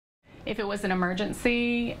If it was an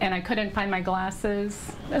emergency and I couldn't find my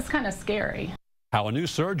glasses, that's kind of scary. How a new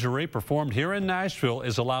surgery performed here in Nashville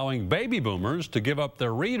is allowing baby boomers to give up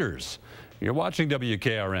their readers. You're watching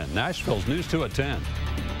WKRN, Nashville's News 2 at 10.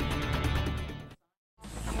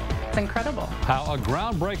 It's incredible. How a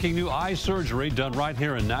groundbreaking new eye surgery done right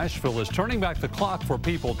here in Nashville is turning back the clock for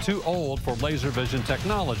people too old for laser vision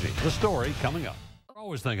technology. The story coming up. We're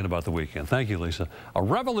always thinking about the weekend. Thank you, Lisa. A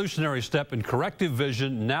revolutionary step in corrective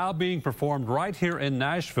vision now being performed right here in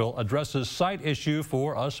Nashville addresses sight issue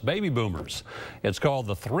for us baby boomers. It's called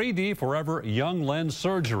the 3D Forever Young Lens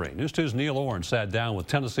Surgery. News 2's Neil Orn sat down with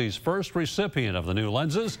Tennessee's first recipient of the new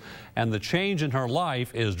lenses, and the change in her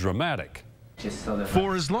life is dramatic.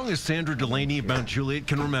 For as long as Sandra Delaney of Mount Juliet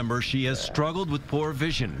can remember, she has struggled with poor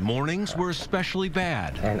vision. Mornings were especially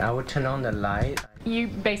bad. And I would turn on the light. You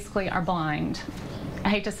basically are blind. I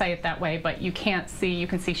hate to say it that way, but you can't see. You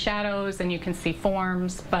can see shadows and you can see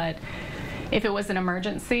forms, but if it was an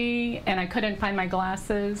emergency and I couldn't find my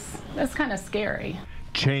glasses, that's kind of scary.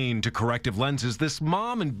 Chained to corrective lenses, this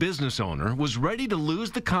mom and business owner was ready to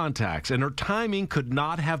lose the contacts, and her timing could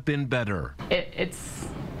not have been better. It's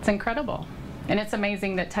incredible. And it's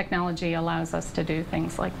amazing that technology allows us to do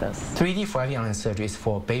things like this. 3D Forever Young Lens surgery is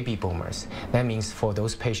for baby boomers. That means for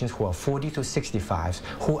those patients who are 40 to 65,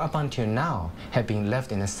 who up until now have been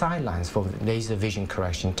left in the sidelines for laser vision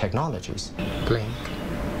correction technologies. Blink.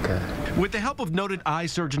 Good. With the help of noted eye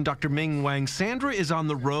surgeon Dr. Ming Wang, Sandra is on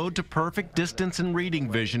the road to perfect distance and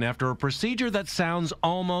reading vision after a procedure that sounds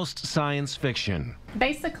almost science fiction.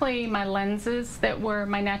 Basically, my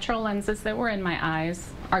natural lenses that were in my eyes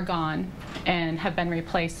are gone and have been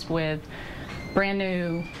replaced with brand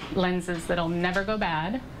new lenses that'll never go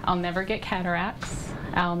bad. I'll never get cataracts.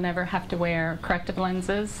 I'll never have to wear corrective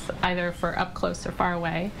lenses, either for up close or far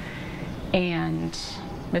away. And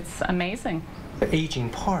it's amazing. The aging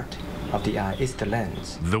part of the eye is the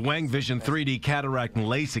lens. The Wang Vision 3D Cataract and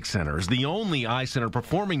LASIK Center is the only eye center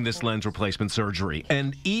performing this lens replacement surgery.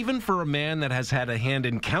 And even for a man that has had a hand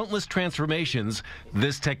in countless transformations,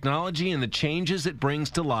 this technology and the changes it brings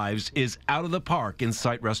to lives is out of the park in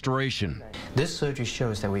sight restoration. This surgery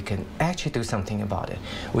shows that we can actually do something about it.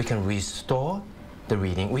 We can restore the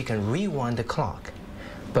reading. We can rewind the clock.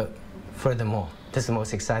 But furthermore, this is the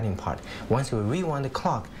most exciting part. Once we rewind the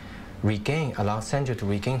clock, allow Sandra to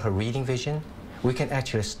regain her reading vision, we can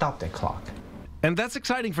actually stop the clock. And that's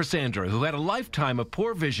exciting for Sandra, who had a lifetime of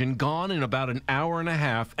poor vision gone in about an hour and a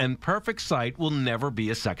half, and perfect sight will never be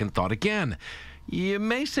a second thought again. You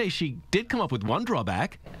may say she did come up with one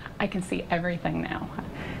drawback. I can see everything now,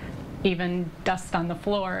 even dust on the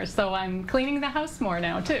floor, so I'm cleaning the house more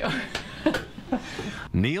now, too.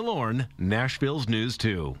 Neil Orn, Nashville's News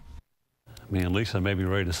 2. Me and Lisa may be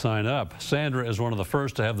ready to sign up. Sandra is one of the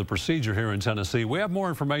first to have the procedure here in Tennessee. We have more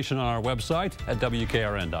information on our website at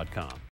WKRN.com.